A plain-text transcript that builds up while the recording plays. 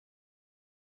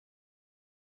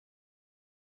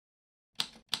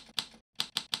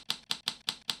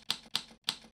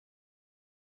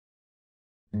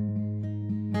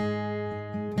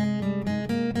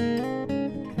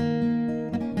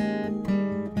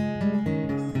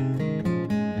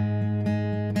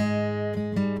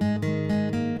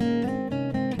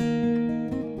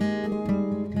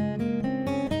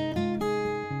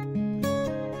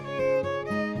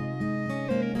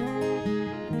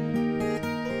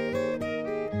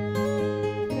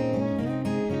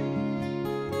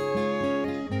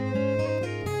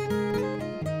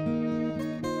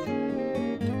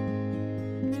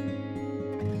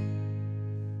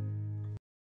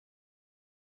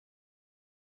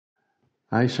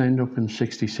I signed up in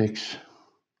 '66.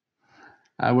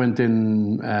 I went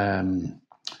in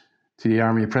to the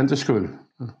Army Apprentice School.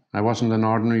 I wasn't an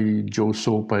ordinary Joe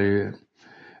Soap. I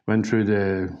went through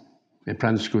the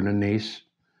apprentice school in Nice.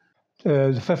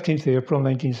 The 15th of April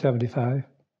 1975.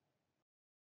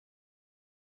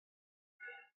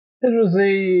 It was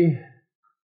the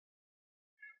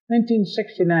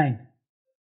 1969.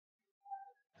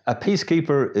 A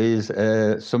peacekeeper is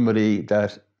somebody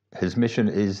that his mission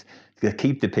is to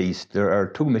keep the peace. There are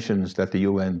two missions that the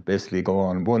UN basically go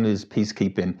on. One is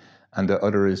peacekeeping and the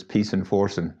other is peace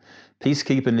enforcing.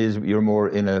 Peacekeeping is you're more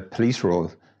in a police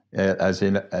role, as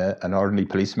in an ordinary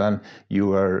policeman.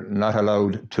 You are not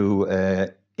allowed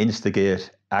to instigate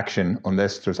action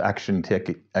unless there's action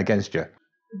taken against you.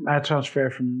 I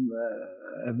transferred from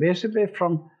basically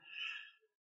from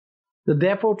the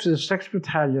depot to the 6th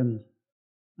Battalion,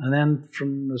 and then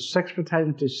from the 6th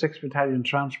Battalion to 6th Battalion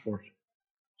Transport.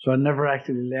 So I never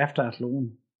actually left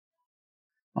Athlone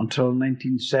until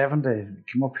 1970. I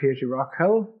came up here to Rock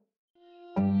Hill.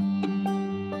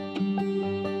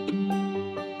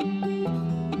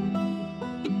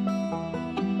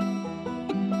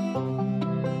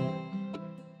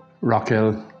 Rock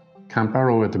Hill, Camp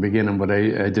Arrow at the beginning, but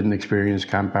I didn't experience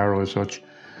Camp Arrow as such,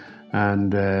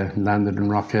 and landed in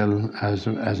Rock Hill as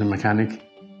a mechanic.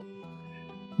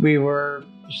 We were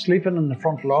sleeping in the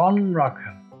front lawn in Rock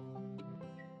Hill.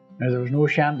 Now, there was no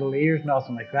chandeliers,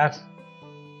 nothing like that.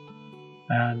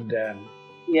 And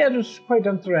yeah, it was quite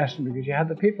interesting because you had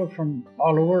the people from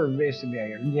all over basically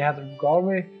Ireland. You had them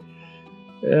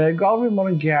from Galway,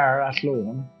 Mullingar,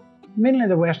 Athlone, mainly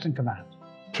the Western Command.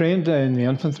 Trained in the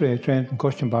infantry, I trained in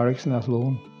Custom Barracks in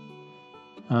Athlone.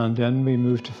 And then we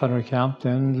moved to Fenner Camp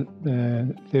then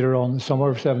later on in the summer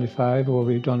of '75, where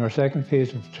we'd done our second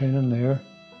phase of training there.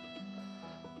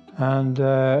 And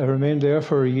I remained there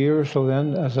for a year or so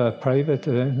then as a private,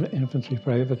 infantry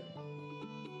private.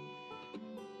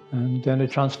 And then I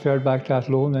transferred back to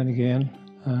Athlone then again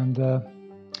and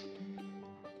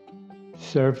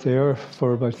served there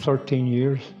for about 13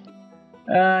 years.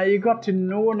 You got to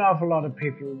know an awful lot of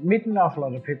people, meet an awful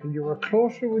lot of people. You were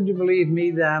closer, would you believe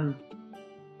me, than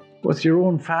with your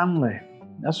own family.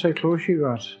 That's how close you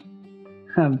got.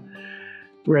 And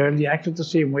rarely acted the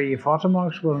same way. You fought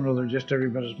amongst one another just every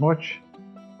bit as much.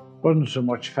 Wasn't so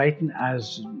much fighting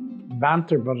as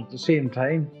banter, but at the same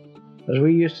time, as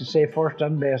we used to say, first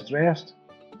in, best dressed.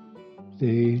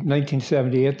 The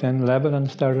 1978 then Lebanon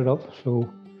started up,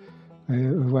 so we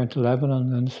went to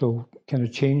Lebanon and so kind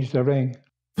of changed everything.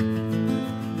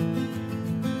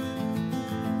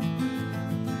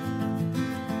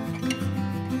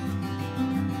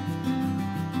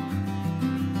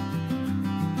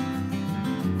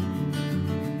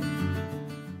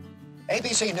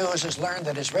 ABC News has learned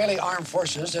that Israeli armed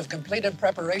forces have completed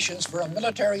preparations for a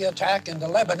military attack into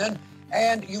Lebanon,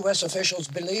 and U.S. officials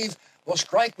believe will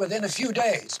strike within a few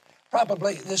days,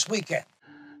 probably this weekend.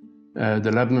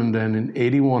 The Lebanon then in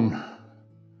 81,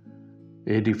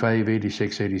 85,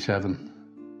 86, 87.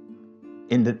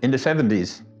 In the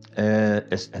 70s,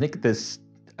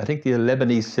 I think the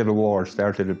Lebanese Civil War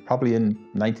started probably in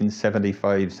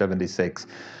 1975, 76.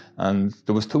 And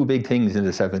there was two big things in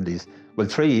the 70s. Well,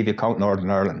 three if you count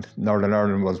Northern Ireland. Northern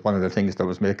Ireland was one of the things that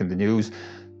was making the news.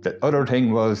 The other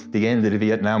thing was the end of the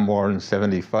Vietnam War in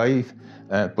 75.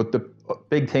 But the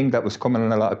big thing that was coming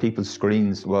on a lot of people's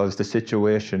screens was the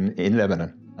situation in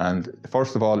Lebanon. And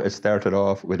first of all, it started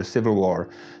off with a civil war.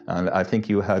 And I think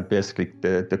you had basically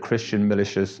the Christian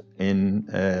militias in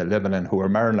Lebanon who were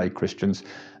Maronite Christians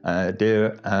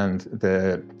there, and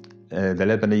the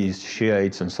Lebanese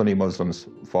Shiites and Sunni Muslims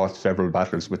fought several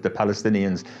battles with the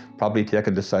Palestinians probably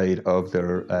taking the side of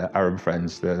their Arab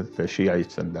friends, the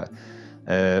Shiites. And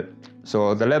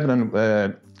so the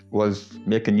Lebanon was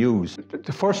making news.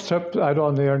 The first trip I'd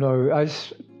on there now, I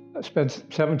spent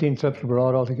 17 trips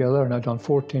abroad altogether, and I'd done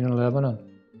 14 in Lebanon.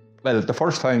 Well, the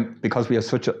first time, because we had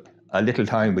such a little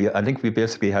time, I think we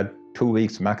basically had 2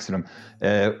 weeks maximum.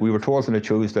 We were told on a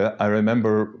Tuesday. I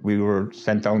remember we were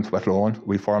sent down to Athlone.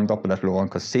 We formed up in Athlone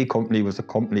because C Company was a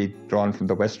company drawn from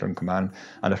the Western Command,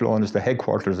 and Athlone is the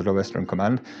headquarters of the Western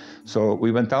Command. So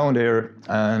we went down there,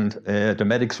 and the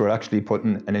medics were actually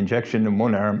putting an injection in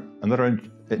one arm, another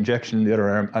injection in the other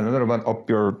arm, and another one up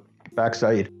your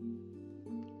backside.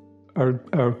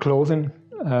 Our clothing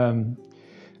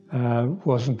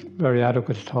wasn't very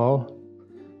adequate at all.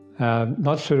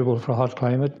 Not suitable for a hot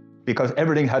climate. Because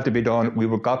everything had to be done. We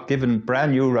were given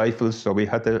brand new rifles, so we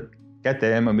had to get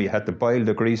them and we had to boil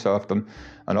the grease off them,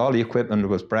 and all the equipment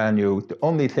was brand new. The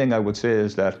only thing I would say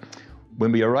is that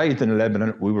when we arrived in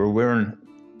Lebanon, we were wearing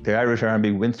the Irish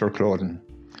Army winter clothing.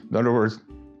 In other words,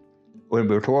 when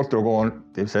we were told they were going,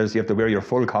 it says you have to wear your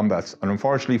full combats. And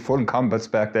unfortunately, full combats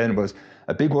back then was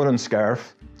a big woolen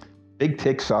scarf, big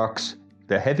thick socks,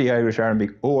 the heavy Irish Army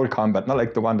old combat, not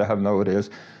like the one they have nowadays.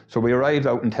 So we arrived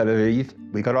out in Tel Aviv,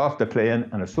 we got off the plane,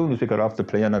 and as soon as we got off the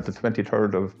plane on the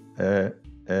 23rd of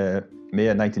May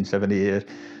 1978,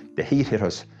 the heat hit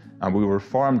us, and we were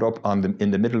formed up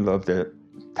in the middle of the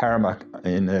tarmac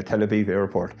in Tel Aviv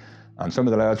airport. And some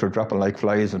of the lads were dropping like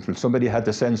flies until somebody had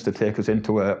the sense to take us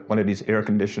into one of these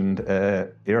air-conditioned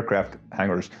aircraft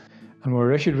hangars. And we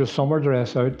were issued with summer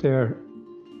dress out there.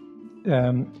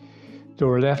 There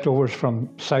were leftovers from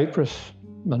Cyprus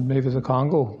and maybe the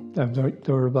Congo.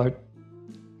 They were about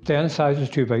 10 sizes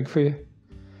too big for you.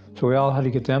 So we all had to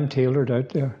get them tailored out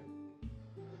there.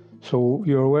 So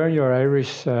you were wearing your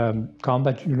Irish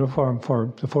combat uniform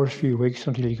for the first few weeks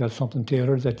until you got something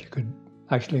tailored that you could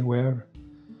actually wear.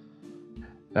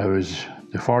 I was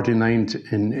the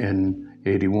 49th in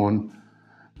 81,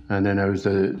 and then I was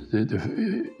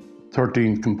the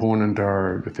 13th component,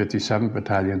 or the 57th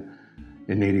Battalion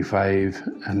in 85,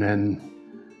 and then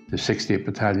the 68th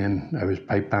Battalion. I was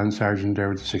pipe band sergeant there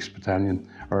with the 6th Battalion,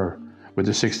 or with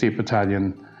the 68th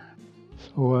Battalion.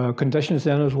 So conditions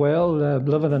then as well,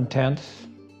 living in tents,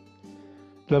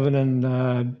 living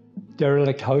in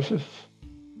derelict houses.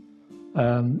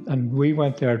 And we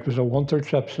went there, it was a winter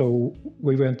trip, so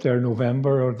we went there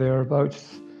November or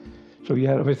thereabouts. So you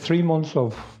had about 3 months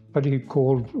of pretty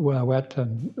cold, wet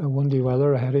and windy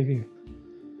weather ahead of you.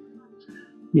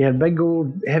 You had big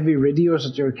old heavy radios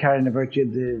that you were carrying about you,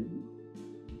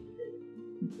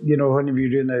 when you were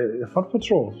doing the foot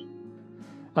patrols.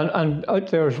 And out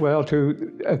there as well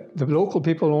too, the local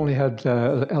people only had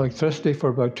electricity for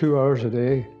about 2 hours a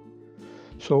day.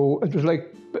 So it was like,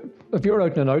 if you're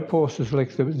out in an outpost, it's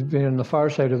like being on the far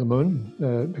side of the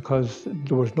moon, because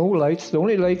there was no lights. The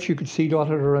only lights you could see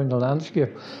dotted around the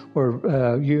landscape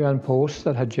were UN posts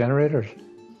that had generators.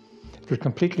 It was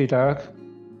completely dark.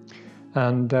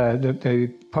 And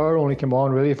the power only came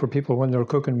on really for people when they were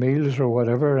cooking meals or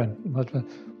whatever.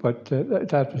 But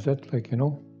that was it,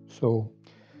 So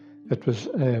it was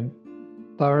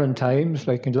barren times,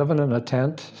 like living in a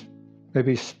tent,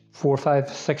 maybe 4, 5,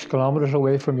 6 kilometres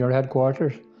away from your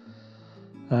headquarters.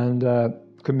 And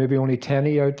could maybe only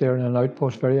 10 out there in an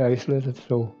outpost, very isolated.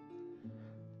 So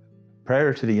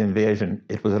prior to the invasion,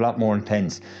 it was a lot more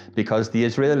intense because the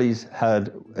Israelis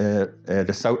had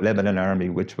the South Lebanon Army,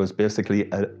 which was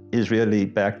basically an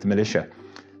Israeli-backed militia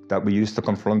that we used to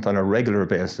confront on a regular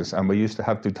basis, and we used to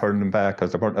have to turn them back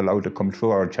because they weren't allowed to come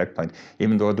through our checkpoint,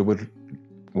 even though they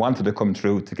wanted to come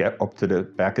through to get up to the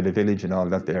back of the village and all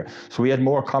that there. So we had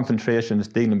more confrontations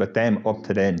dealing with them up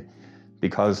to then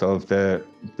because of the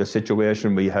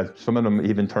situation. We had some of them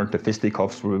even turned to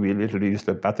fisticuffs where we literally used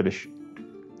to batter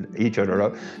each other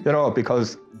out,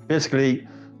 because basically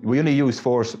we only used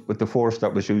force with the force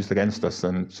that was used against us,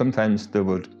 and sometimes they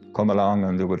would come along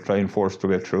and they would try and force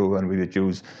their way through, and we would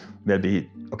use maybe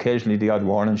occasionally the odd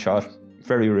warning shot,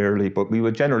 very rarely, but we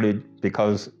would generally,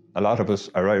 because a lot of us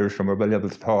are Irish and we're well able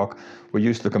to talk, we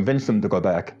used to convince them to go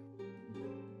back.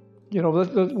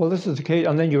 Well, this is the case,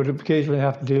 and then you would occasionally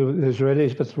have to deal with the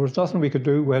Israelis, but there was nothing we could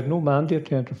do. We had no mandate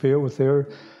to interfere with their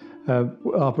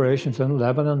operations in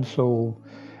Lebanon, so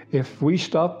if we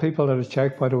stopped people at a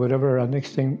checkpoint or whatever, and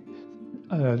next thing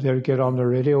they'd get on the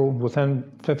radio, within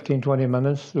 15, 20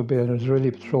 minutes there'd be an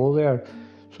Israeli patrol there.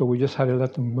 So we just had to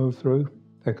let them move through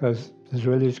because the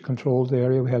Israelis controlled the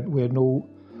area. We had no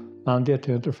mandate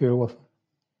to interfere with them.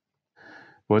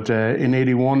 But in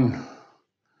 81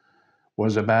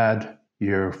 was a bad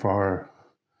year for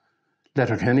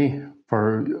Letterkenny,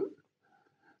 for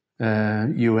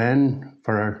UN,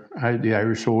 for the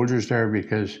Irish soldiers there,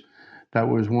 because that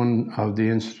was one of the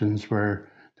incidents where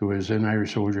there was an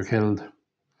Irish soldier killed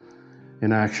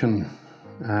in action.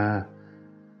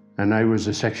 And I was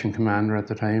the section commander at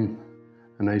the time,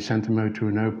 and I sent him out to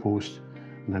an outpost,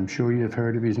 and I'm sure you've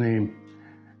heard of his name,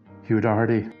 Hugh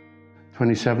Doherty,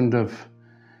 27th of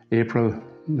April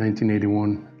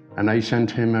 1981. And I sent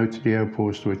him out to the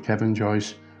outpost with Kevin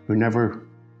Joyce, who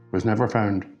was never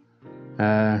found.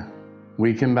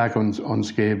 We came back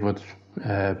unscathed, but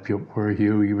poor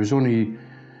Hugh, he wasn't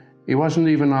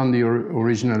even on the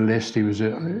original list. He was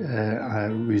a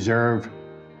reserve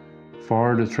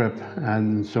for the trip,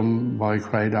 and some boy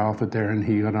cried off it there, and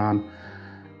he got on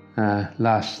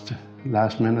last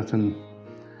minute, and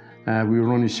we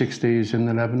were only 6 days in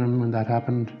the Lebanon when that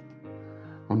happened.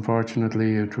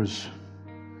 Unfortunately,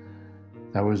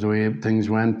 that was the way things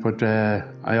went, but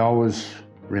I always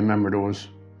remember those,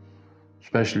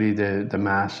 especially the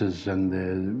masses and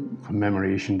the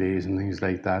commemoration days and things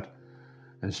like that.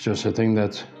 It's just a thing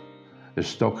that is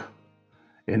stuck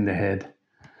in the head.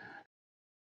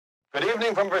 Good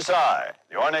evening from Versailles,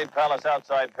 the ornate palace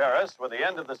outside Paris, where the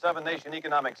end of the seven-nation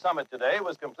economic summit today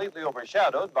was completely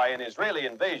overshadowed by an Israeli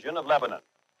invasion of Lebanon.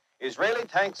 Israeli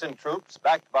tanks and troops,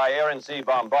 backed by air and sea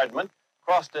bombardment,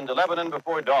 crossed into Lebanon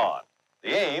before dawn. The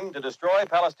aim, to destroy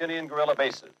Palestinian guerrilla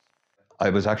bases. I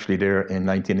was actually there in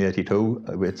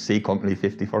 1982 with C Company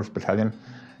 51st Battalion.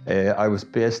 I was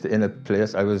based in a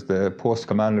place, I was the post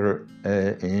commander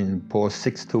in post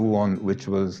 621, which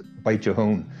was Beit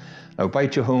Jehun. Now,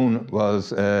 Beit Jehun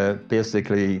was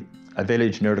basically a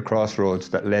village near the crossroads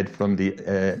that led from the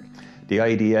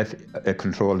IDF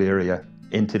controlled area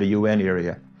into the UN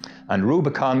area. And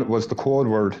Rubicon was the code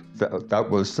word that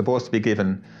was supposed to be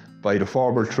given by the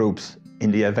forward troops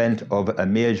in the event of a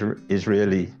major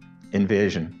Israeli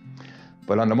invasion.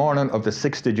 But on the morning of the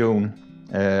 6th of June,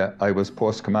 I was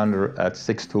post commander at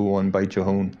 621 Beit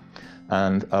Jehun,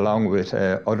 and along with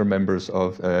other members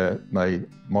of my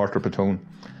mortar platoon,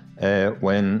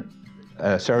 when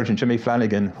Sergeant Jimmy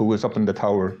Flanagan, who was up in the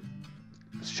tower,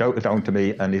 shouted down to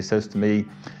me, and he says to me,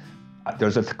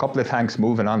 there's a couple of tanks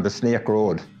moving on the Snake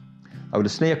Road. Now, the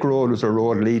Snake Road was a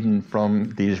road leading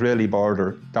from the Israeli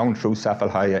border down through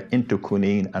Safalhaya into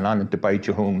Quinine and on into Beit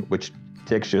Jehun, which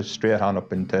takes you straight on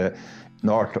up into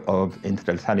north into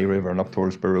the Litani River and up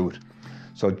towards Beirut.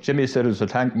 So Jimmy said there's a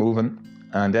tank moving,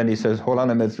 and then he says, hold on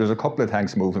a minute, there's a couple of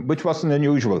tanks moving, which wasn't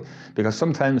unusual, because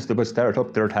sometimes they would start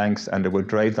up their tanks and they would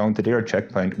drive down to their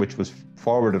checkpoint, which was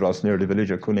forwarded us near the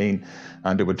village of Quinine,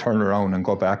 and they would turn around and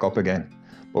go back up again.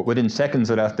 But within seconds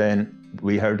of that then,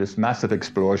 we heard this massive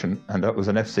explosion, and that was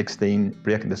an F-16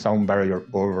 breaking the sound barrier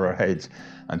over our heads.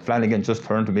 And Flanagan just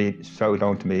turned to me, shouted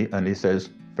down to me, and he says,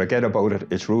 forget about it,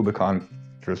 it's Rubicon.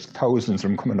 There's thousands of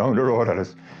them coming down the road at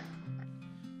us.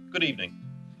 Good evening.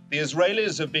 The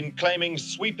Israelis have been claiming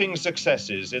sweeping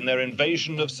successes in their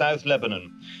invasion of South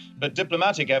Lebanon, but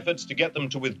diplomatic efforts to get them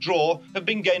to withdraw have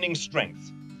been gaining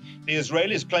strength. The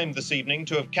Israelis claimed this evening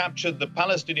to have captured the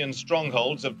Palestinian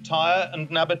strongholds of Tyre and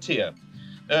Nabatea.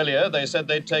 Earlier, they said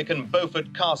they'd taken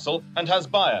Beaufort Castle and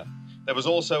Hasbaya. There was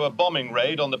also a bombing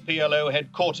raid on the PLO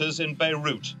headquarters in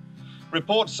Beirut.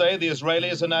 Reports say the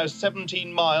Israelis are now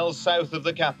 17 miles south of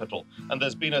the capital, and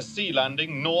there's been a sea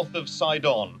landing north of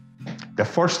Sidon. The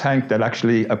first tank that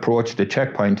actually approached the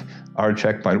checkpoint, our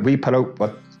checkpoint, we put out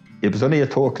it was only a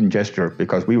token gesture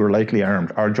because we were lightly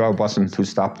armed. Our job wasn't to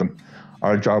stop them.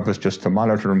 Our job was just to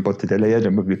monitor them, but to delay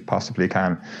them if we possibly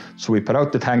can. So we put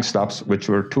out the tank stops, which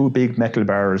were two big metal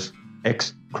bars,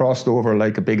 crossed over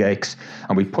like a big X,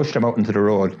 and we pushed them out into the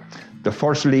road. The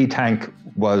first lead tank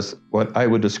was what I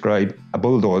would describe a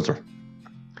bulldozer.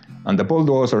 And the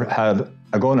bulldozer had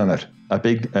a gun in it, a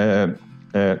big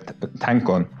tank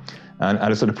gun. And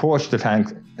as it approached the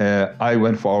tank, I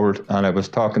went forward and I was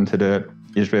talking to the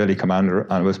Israeli commander,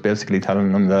 and was basically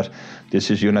telling them that this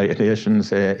is United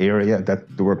Nations area, that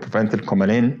they were prevented coming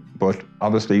in, but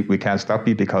obviously we can't stop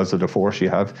you because of the force you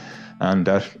have, and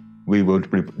that we would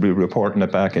be reporting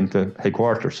it back into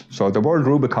headquarters. So the word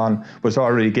Rubicon was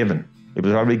already given. It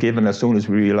was already given as soon as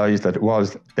we realised that it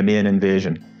was the main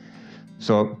invasion.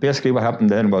 So basically what happened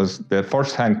then was the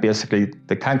first tank, basically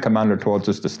the tank commander told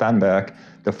us to stand back.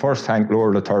 The first tank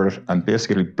lowered the turret and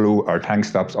basically blew our tank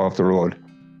stops off the road.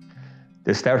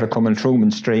 They started coming through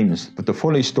in streams. But the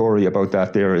funny story about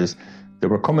that there is they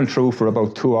were coming through for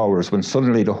about 2 hours when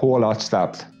suddenly the whole lot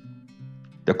stopped.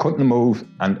 They couldn't move,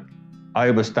 and I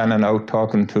was standing out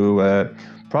talking to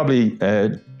probably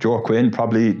Joe Quinn,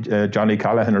 probably Johnny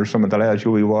Callahan or some of the lads,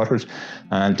 Huey Waters,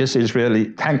 and this Israeli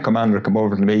tank commander came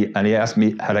over to me and he asked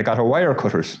me, had I got a wire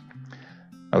cutters?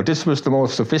 Now this was the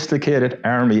most sophisticated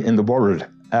army in the world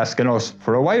asking us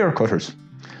for a wire cutters.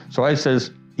 So I says,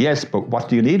 yes, but what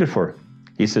do you need it for?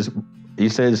 He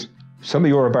says, some of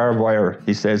your barbed wire,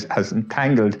 he says, has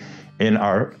entangled in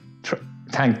our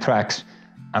tank tracks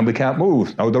and we can't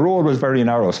move. Now the road was very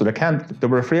narrow, so they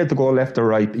were afraid to go left or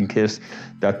right in case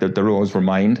that the roads were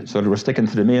mined, so they were sticking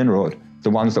to the main road, the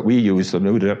ones that we used, so they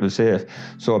knew that it was safe.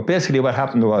 So basically what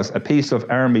happened was a piece of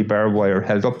army barbed wire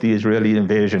held up the Israeli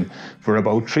invasion for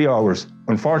about 3 hours.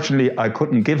 Unfortunately, I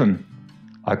couldn't give him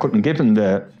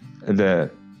the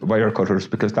wire cutters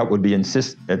because that would be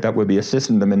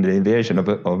assisting them in the invasion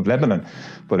of Lebanon.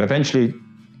 But eventually,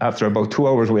 after about 2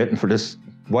 hours waiting for this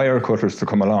wire cutters to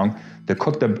come along, they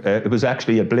cut it was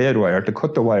actually a blade wire, to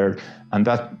cut the wire, and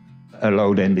that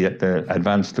allowed then the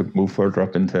advance to move further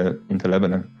up into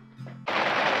Lebanon.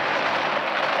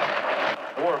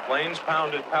 Warplanes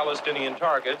pounded Palestinian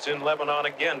targets in Lebanon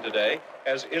again today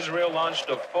as Israel launched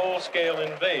a full-scale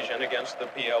invasion against the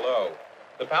PLO.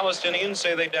 The Palestinians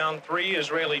say they downed 3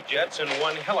 Israeli jets and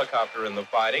 1 helicopter in the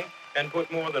fighting, and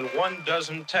put more than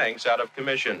 12 tanks out of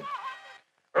commission.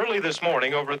 Early this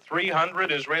morning, over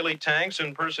 300 Israeli tanks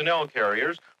and personnel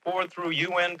carriers poured through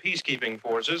UN peacekeeping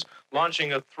forces,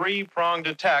 launching a three-pronged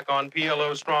attack on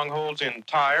PLO strongholds in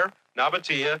Tyre,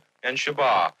 Nabatea, and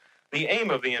Shabaa. The aim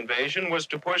of the invasion was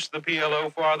to push the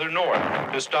PLO farther north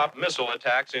to stop missile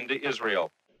attacks into Israel.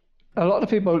 A lot of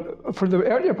people, for the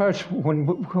earlier parts, when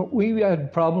we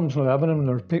had problems in Lebanon,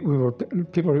 and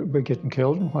people were getting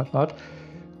killed and whatnot,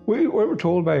 we were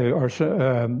told by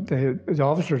the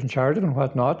officers in charge of it and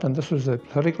whatnot, and this was a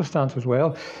political stance as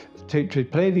well, to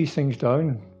play these things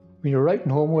down. When you're writing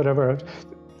home, whatever,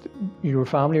 your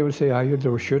family would say, they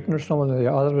were shooting or something,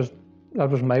 that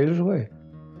was miles away.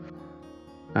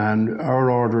 And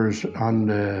our orders on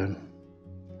the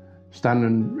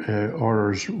standing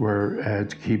orders were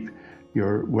to keep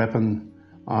your weapon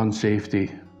on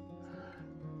safety,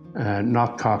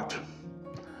 not cocked.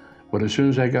 But as soon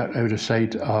as I got out of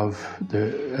sight of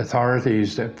the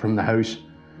authorities from the house,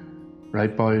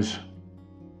 right boys,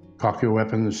 cock your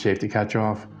weapons, safety catch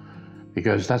off,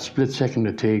 because that split second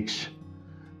it takes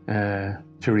to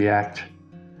react,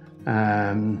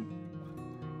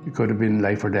 it could have been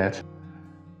life or death.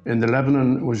 In the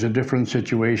Lebanon, it was a different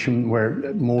situation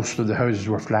where most of the houses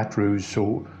were flat roofs,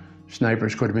 so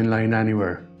snipers could have been lying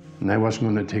anywhere. And I wasn't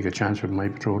going to take a chance with my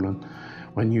patrolling.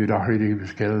 When knew that he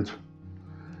was killed,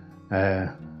 I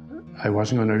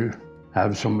wasn't going to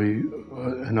have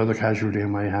another casualty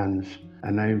in my hands.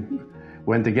 And I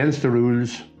went against the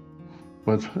rules,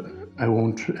 but I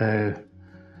won't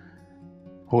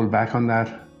hold back on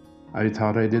that. I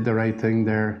thought I did the right thing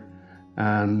there,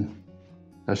 and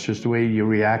that's just the way you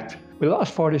react. We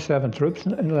lost 47 troops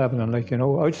in Lebanon,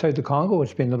 outside the Congo,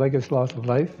 it's been the biggest loss of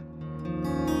life.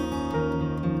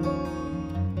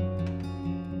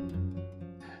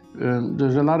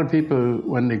 There's a lot of people,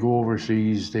 when they go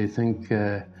overseas, they think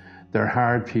they're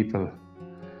hard people,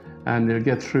 and they'll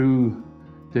get through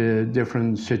the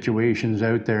different situations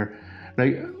out there.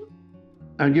 Like,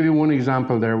 I'll give you one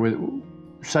example there.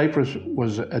 Cyprus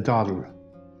was a doddle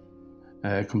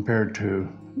compared to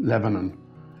Lebanon.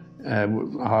 I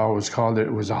always called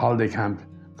it was a holiday camp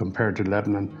compared to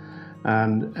Lebanon.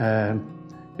 And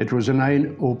it was an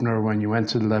eye-opener when you went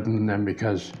to Lebanon then,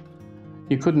 because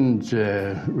you couldn't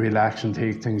relax and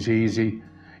take things easy.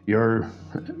 Your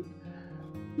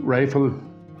rifle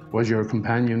was your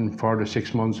companion for the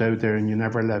 6 months out there, and you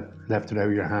never left it out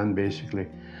of your hand, basically.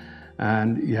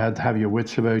 And you had to have your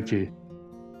wits about you.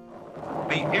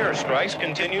 The airstrikes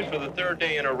continued for the third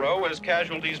day in a row as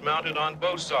casualties mounted on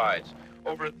both sides.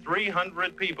 Over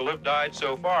 300 people have died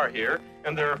so far here,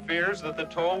 and there are fears that the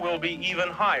toll will be even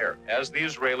higher as the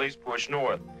Israelis push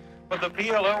north. But the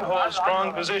PLO holds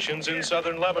strong positions in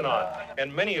southern Lebanon,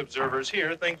 and many observers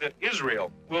here think that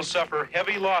Israel will suffer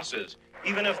heavy losses,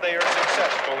 even if they are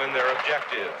successful in their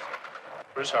objectives.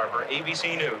 Chris Harper,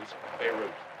 ABC News,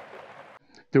 Beirut.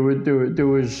 There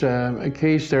was a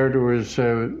case there. There was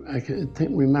I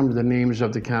think remember the names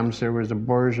of the camps. There was the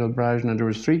Burj al Braj, and there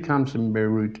was 3 camps in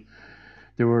Beirut.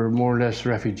 They were more or less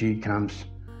refugee camps,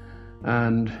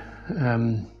 and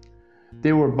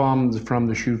they were bombed from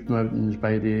the Shuf Mountains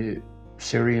by the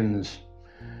Syrians.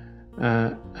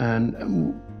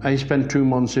 And I spent 2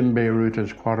 months in Beirut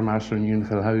as quartermaster in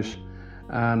Unifil House,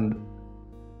 and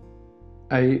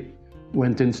I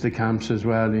went into the camps as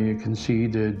well, and you can see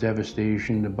the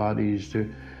devastation, the bodies,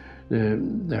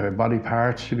 their body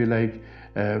parts, if you like,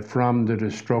 from the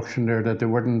destruction there, that they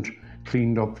weren't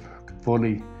cleaned up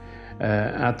fully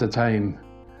at the time.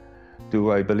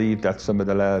 Do I believe that some of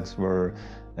the lads were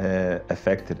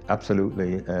affected?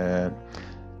 Absolutely.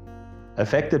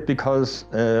 Affected because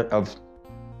of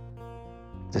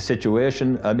the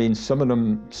situation. I mean,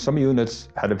 some units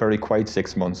had a very quiet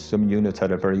 6 months, some units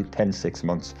had a very tense 6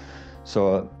 months.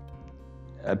 So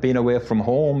being away from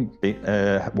home,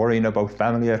 worrying about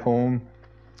family at home,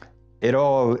 it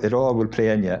all will play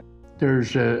in you.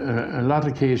 There's a lot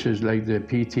of cases like the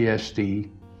PTSD,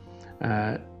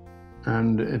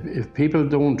 and if people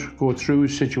don't go through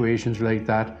situations like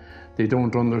that, they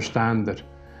don't understand it.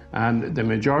 And the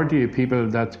majority of people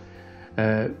that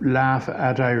laugh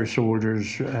at Irish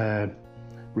soldiers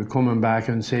were coming back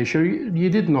and say, sure, you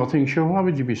did nothing, sure, why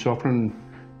would you be suffering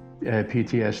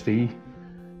PTSD?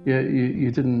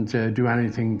 You didn't do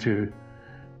anything to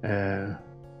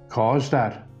cause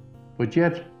that. But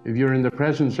yet, if you're in the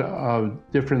presence of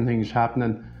different things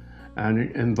happening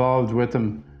and involved with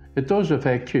them, it does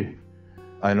affect you.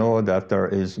 I know that there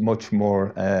is much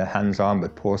more hands-on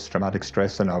with post-traumatic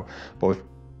stress now, but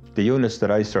the units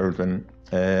that I served in,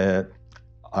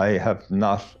 I have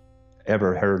not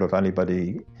ever heard of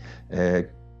anybody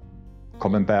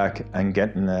coming back and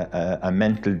getting a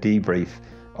mental debrief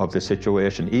of the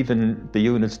situation. Even the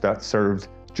units that served,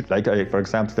 like for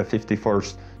example the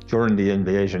 51st during the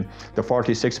invasion, the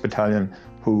 46th Battalion,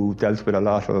 who dealt with a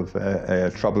lot of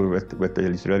trouble with the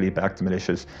Israeli-backed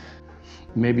militias.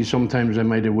 Maybe sometimes I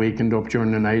might have wakened up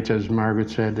during the night, as Margaret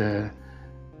said,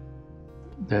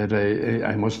 that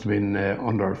I must have been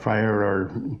under fire,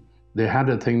 or they had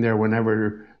a thing there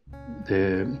whenever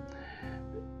the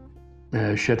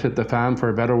shit hit the fan, for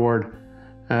a better word,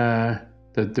 that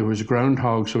there was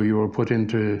groundhog, so you were put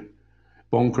into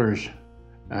bunkers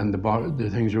and the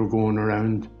things were going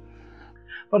around.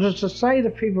 But it's a side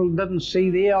that people didn't see.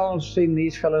 They all seen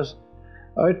these fellas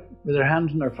out with their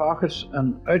hands in their pockets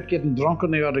and out getting drunk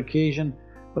on the odd occasion,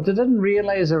 but they didn't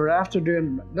realise they were after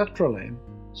doing literally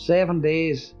 7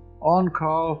 days on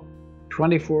call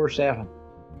 24/7.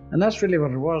 And that's really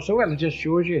what it was. So well, it just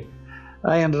shows you.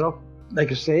 I ended up,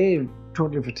 like I say,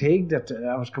 totally fatigued, that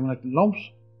I was coming out in lumps.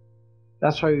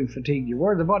 That's how fatigued you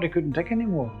were. The body couldn't take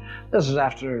anymore. This is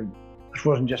after, it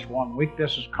wasn't just 1 week,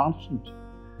 this is constant.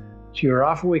 So you were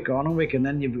off a week, on a week, and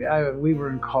then we were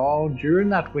in call during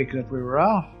that week that we were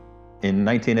off. In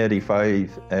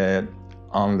 1985,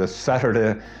 on the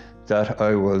Saturday that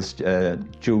I was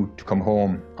due to come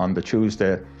home on the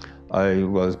Tuesday, I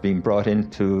was being brought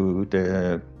into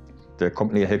the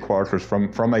company headquarters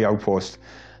from my outpost,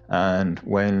 and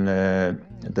when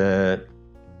the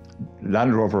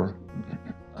Land Rover,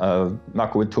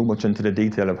 not going too much into the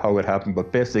detail of how it happened,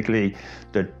 but basically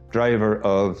the driver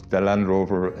of the Land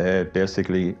Rover,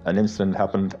 basically an incident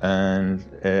happened and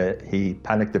he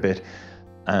panicked a bit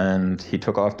and he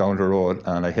took off down the road,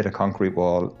 and I hit a concrete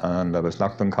wall and I was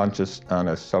knocked unconscious and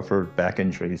I suffered back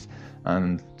injuries,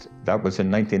 and that was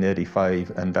in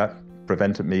 1985, and that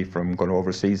prevented me from going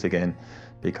overseas again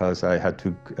because I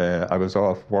was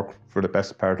off work for the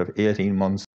best part of 18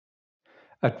 months.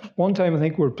 At one time, I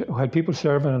think we had people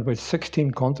serving in about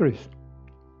 16 countries.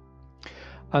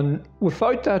 And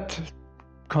without that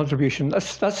contribution,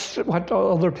 that's what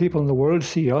other people in the world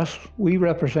see us. We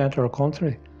represent our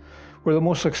country. We're the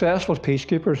most successful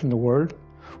peacekeepers in the world.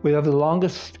 We have the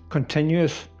longest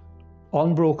continuous,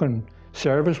 unbroken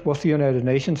service with the United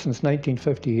Nations since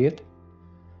 1958.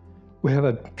 We have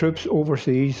had troops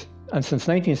overseas, and since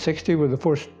 1960, where the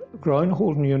first ground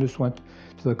holding units went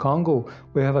to the Congo,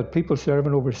 we have had people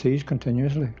serving overseas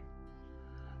continuously.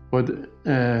 But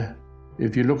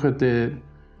if you look at the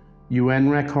UN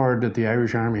record that the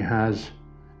Irish Army has,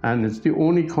 and it's the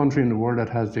only country in the world that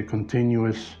has the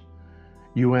continuous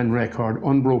UN record,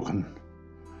 unbroken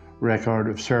record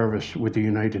of service with the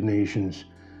United Nations,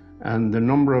 and the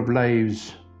number of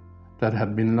lives that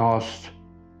have been lost,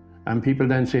 and people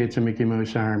then say it's a Mickey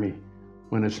Mouse army,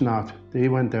 when it's not. They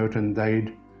went out and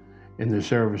died in the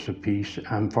service of peace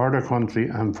and for their country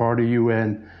and for the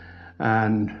UN,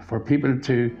 and for people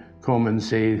to come and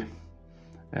say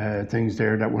things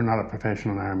there that we're not a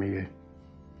professional army.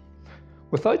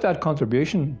 Without that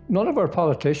contribution, none of our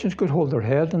politicians could hold their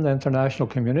head in the international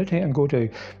community and go to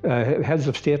heads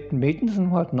of state meetings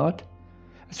and whatnot.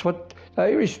 It's what the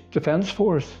Irish Defence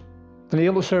Force, the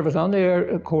Naval Service and the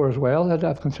Air Corps as well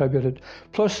have contributed,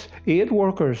 plus aid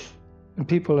workers and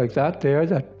people like that there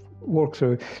that work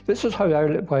through. This is why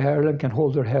Ireland can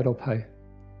hold their head up high,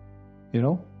 you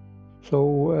know?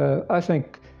 So I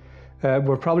think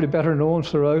we're probably better known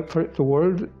throughout the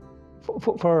world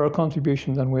for our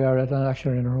contribution than we are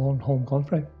actually in our own home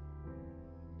country.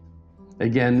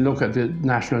 Again, look at the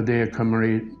National Day of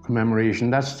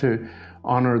Commemoration. That's to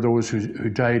honour those who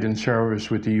died in service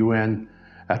with the UN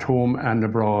at home and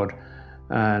abroad.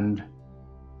 And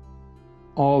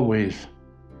always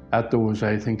at those,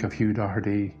 I think of Hugh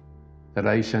Doherty that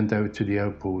I sent out to the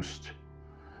outpost.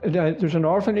 There's an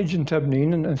orphanage in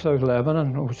Tibneen in South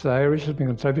Lebanon, which the Irish have been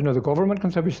contributing. Now, the government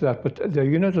contributes to that, but the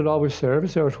unit that always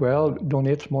serves there as well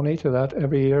donates money to that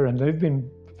every year, and they've been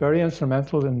very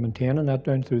instrumental in maintaining that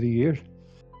down through the years.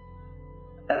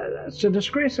 It's a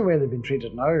disgrace the way they've been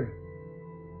treated now.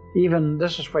 Even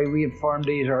this is why we have formed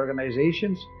these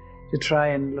organisations, to try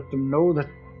and let them know that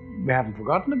we haven't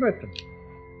forgotten about them.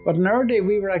 But in our day,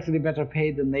 we were actually better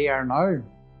paid than they are now.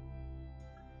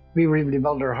 We were able to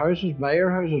build our houses, buy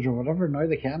our houses or whatever. Now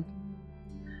they can't.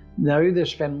 Now they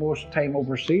spend most time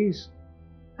overseas.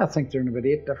 I think they're in about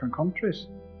 8 different countries.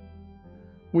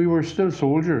 We were still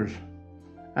soldiers,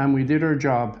 and we did our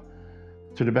job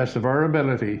to the best of our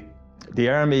ability. The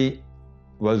army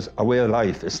was a way of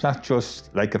life. It's not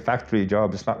just like a factory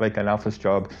job. It's not like an office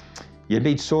job. You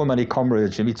meet so many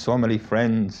comrades, you meet so many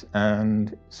friends,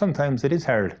 and sometimes it is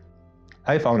hard.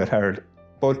 I found it hard,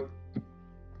 but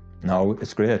No,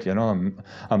 it's great, you know.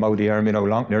 I'm out of the army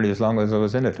now nearly as long as I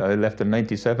was in it. I left in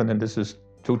 '97 and this is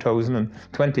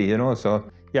 2020, you know. So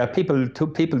yeah, people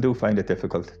do find it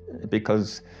difficult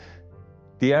because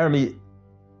the army,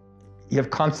 you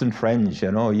have constant friends,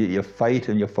 you know. You fight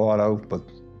and you fall out, but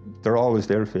they're always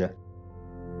there for you.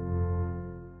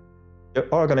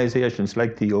 Organisations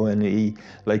like the ONE,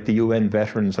 like the UN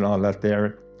veterans and all that,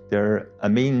 they're a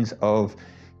means of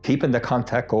keeping the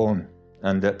contact going,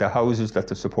 and the houses that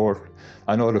they support.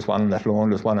 I know there's one in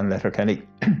Athlone, there's one in Letterkenny,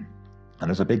 and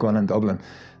there's a big one in Dublin.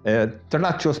 They're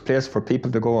not just places for people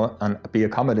to go and be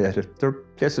accommodated. They're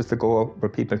places to go where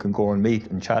people can go and meet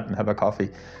and chat and have a coffee.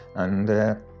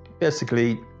 And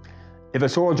basically, if a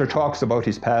soldier talks about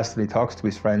his past and he talks to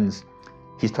his friends,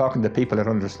 he's talking to people that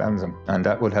understands him, and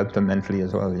that would help them mentally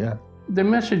as well, yeah. The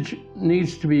message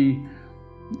needs to be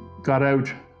got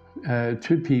out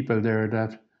to people there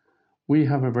that we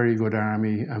have a very good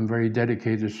army and very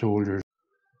dedicated soldiers.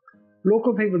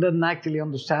 Local people didn't actually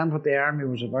understand what the army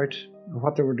was about or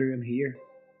what they were doing here.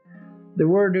 They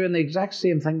were doing the exact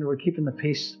same thing, they were keeping the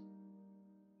peace.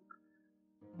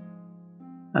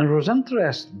 And it was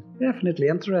interesting, definitely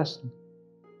interesting.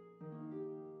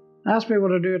 Ask me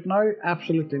would I do it now?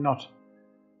 Absolutely not.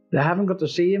 They haven't got the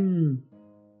same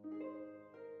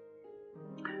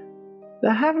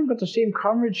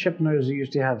comradeship now as they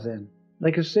used to have then.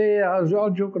 Like I say, I was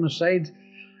all joking aside,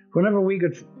 whenever we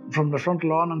got from the front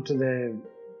lawn into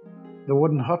the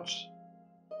wooden huts,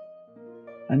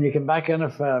 and you came back in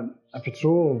of a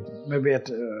patrol, maybe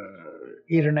at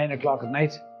 8 or 9 o'clock at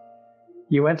night,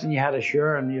 you went and you had a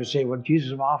shower and you say, well,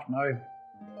 Jesus, I'm off now.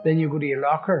 Then you go to your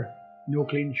locker, no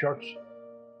clean shirts.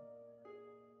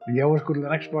 And you always go to the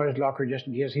next boy's locker just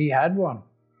in case he had one.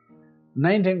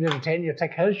 9 times out of 10, you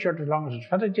take his shirt as long as it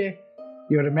fitted you.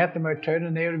 You would have met them out town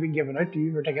and they would have been given out to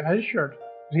you for taking his shirt.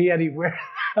 He had to wear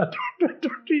a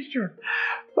dirty shirt.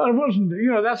 But it wasn't,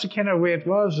 you know, that's the kind of way it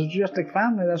was. It's just like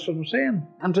family, that's what I'm saying.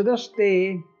 And to this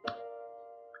day,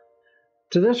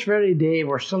 to this very day,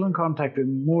 we're still in contact with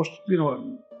most, you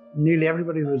know, nearly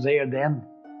everybody who was there then.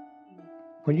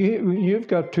 When you've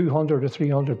got 200 or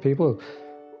 300 people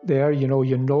there, you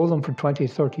know them for 20,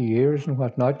 30 years and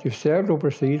whatnot. You've served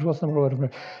overseas with them or whatever.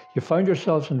 You found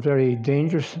yourselves in very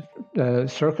dangerous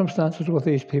circumstances with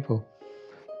these people.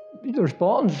 There's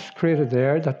bonds created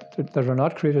there that are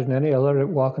not created in any other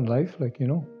walk in life, like, you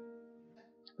know.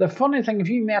 The funny thing, if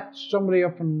you met somebody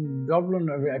up in Dublin,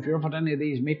 or if you're up at any of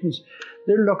these meetings,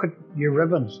 they'll look at your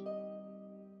ribbons.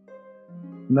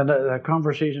 And then the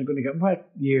conversation is going to go, what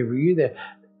year were you there?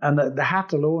 And the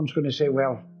hat alone is going to say,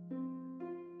 well,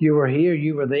 you were here,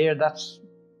 you were there, that's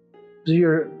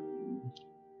your...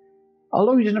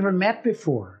 Although you never met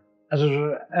before, as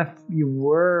if you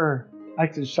were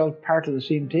actually still part of the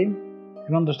same team, you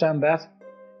can understand that.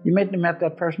 You might have met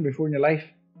that person before in your life,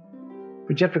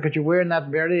 but just because you're wearing that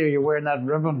beret or you're wearing that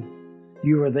ribbon,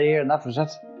 you were there and that was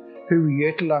it. Who were you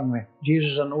out along with?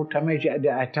 Jesus, I know Timmy's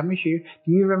here.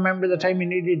 Do you remember the time you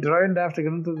nearly drowned after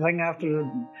getting into the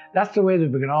thing That's the way they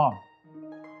began on.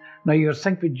 Now you would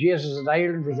think with Jesus that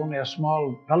Ireland was only a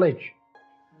small village.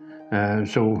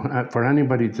 So for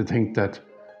anybody to think that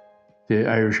the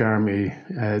Irish Army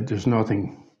does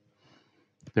nothing,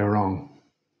 they're wrong.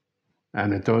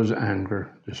 And it does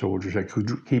anger the soldiers. I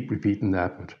could keep repeating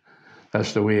that, but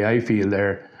that's the way I feel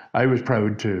there. I was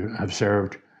proud to have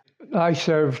served. I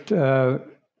served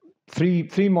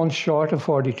 3 months short of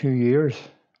 42 years,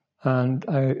 and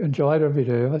I enjoyed every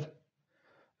day of it.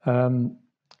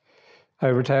 I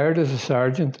retired as a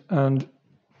sergeant, and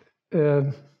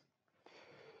I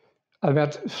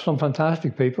met some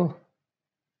fantastic people,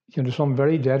 you know, some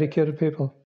very dedicated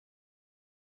people.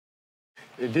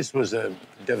 This was a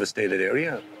devastated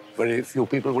area. Very few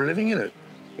people were living in it,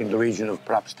 in the region of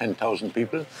perhaps 10,000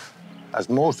 people, as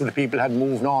most of the people had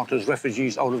moved north as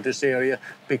refugees out of this area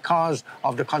because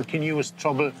of the continuous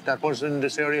trouble that was in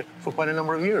this area for quite a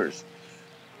number of years.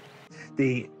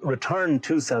 The return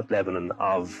to South Lebanon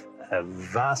of a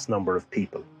vast number of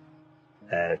people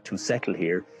to settle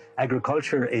here.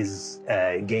 Agriculture is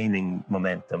gaining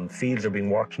momentum. Fields are being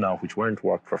worked now which weren't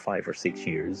worked for 5 or 6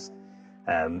 years.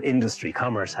 Industry,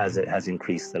 commerce has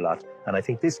increased a lot, and I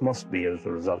think this must be as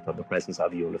a result of the presence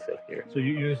of UNIFIL here. So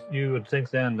you would think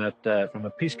then that from a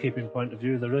peacekeeping point of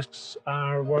view, the risks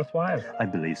are worthwhile? I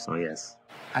believe so, yes.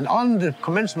 And on the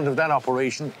commencement of that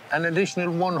operation, an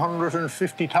additional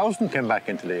 150,000 came back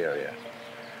into the area.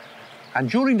 And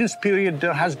during this period,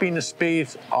 there has been a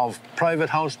spate of private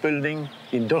house building,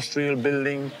 industrial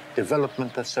building,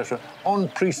 development, etc.,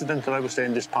 unprecedented, I would say,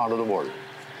 in this part of the world.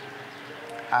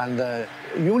 And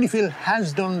UNIFIL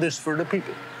has done this for the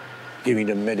people. giving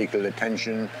them medical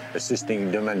attention,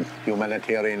 assisting them in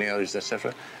humanitarian areas,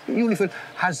 etc. UNIFIL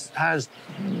has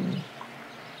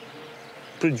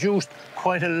produced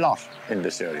quite a lot in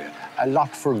this area, a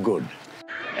lot for good.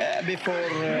 Before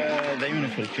the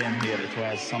UNIFIL came here, it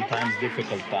was sometimes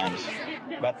difficult times.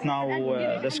 But now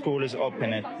the school is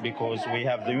open because we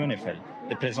have the UNIFIL.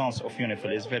 The presence of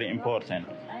UNIFIL is very important.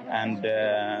 And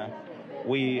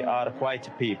we are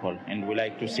quite people, and we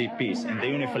like to see peace. And the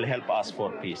UNIFIL help us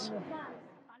for peace.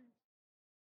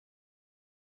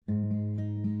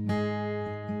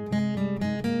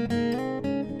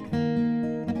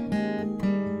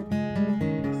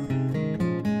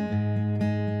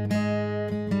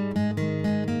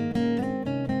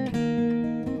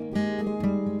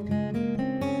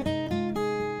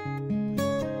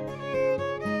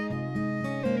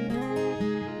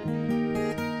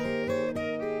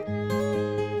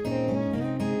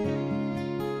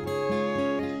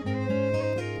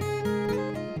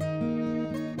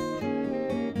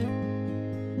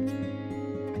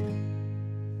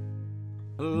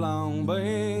 A long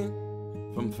way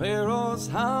from Pharaoh's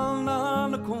hand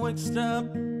and a quick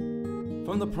step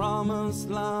from the promised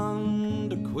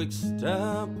land, a quick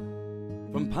step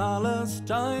from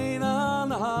Palestine,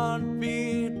 and a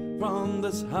heartbeat from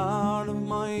this heart of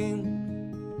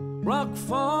mine. Rock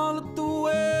fall at the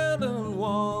Wailing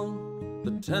Wall,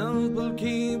 the temple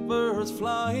keepers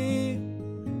fly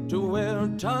to where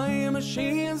time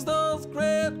machines those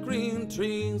great green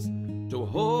trees to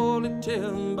holy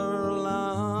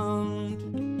timberland.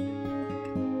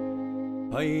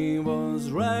 I was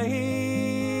raised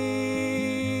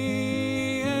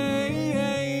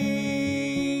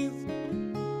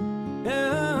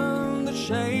in the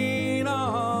shade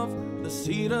of the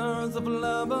cedars of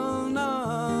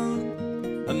Lebanon,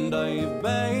 and I've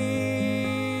bathed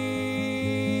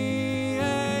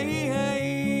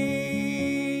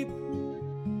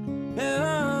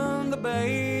in the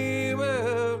bay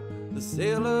where the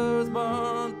sailors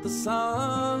burnt the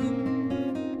sun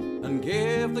and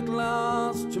gave the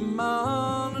glass to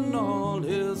man and all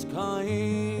his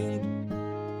kind.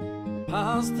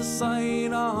 Past the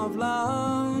sight of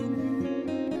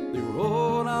land, they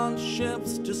rowed on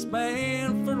ships to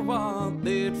Spain for what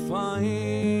they'd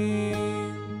find.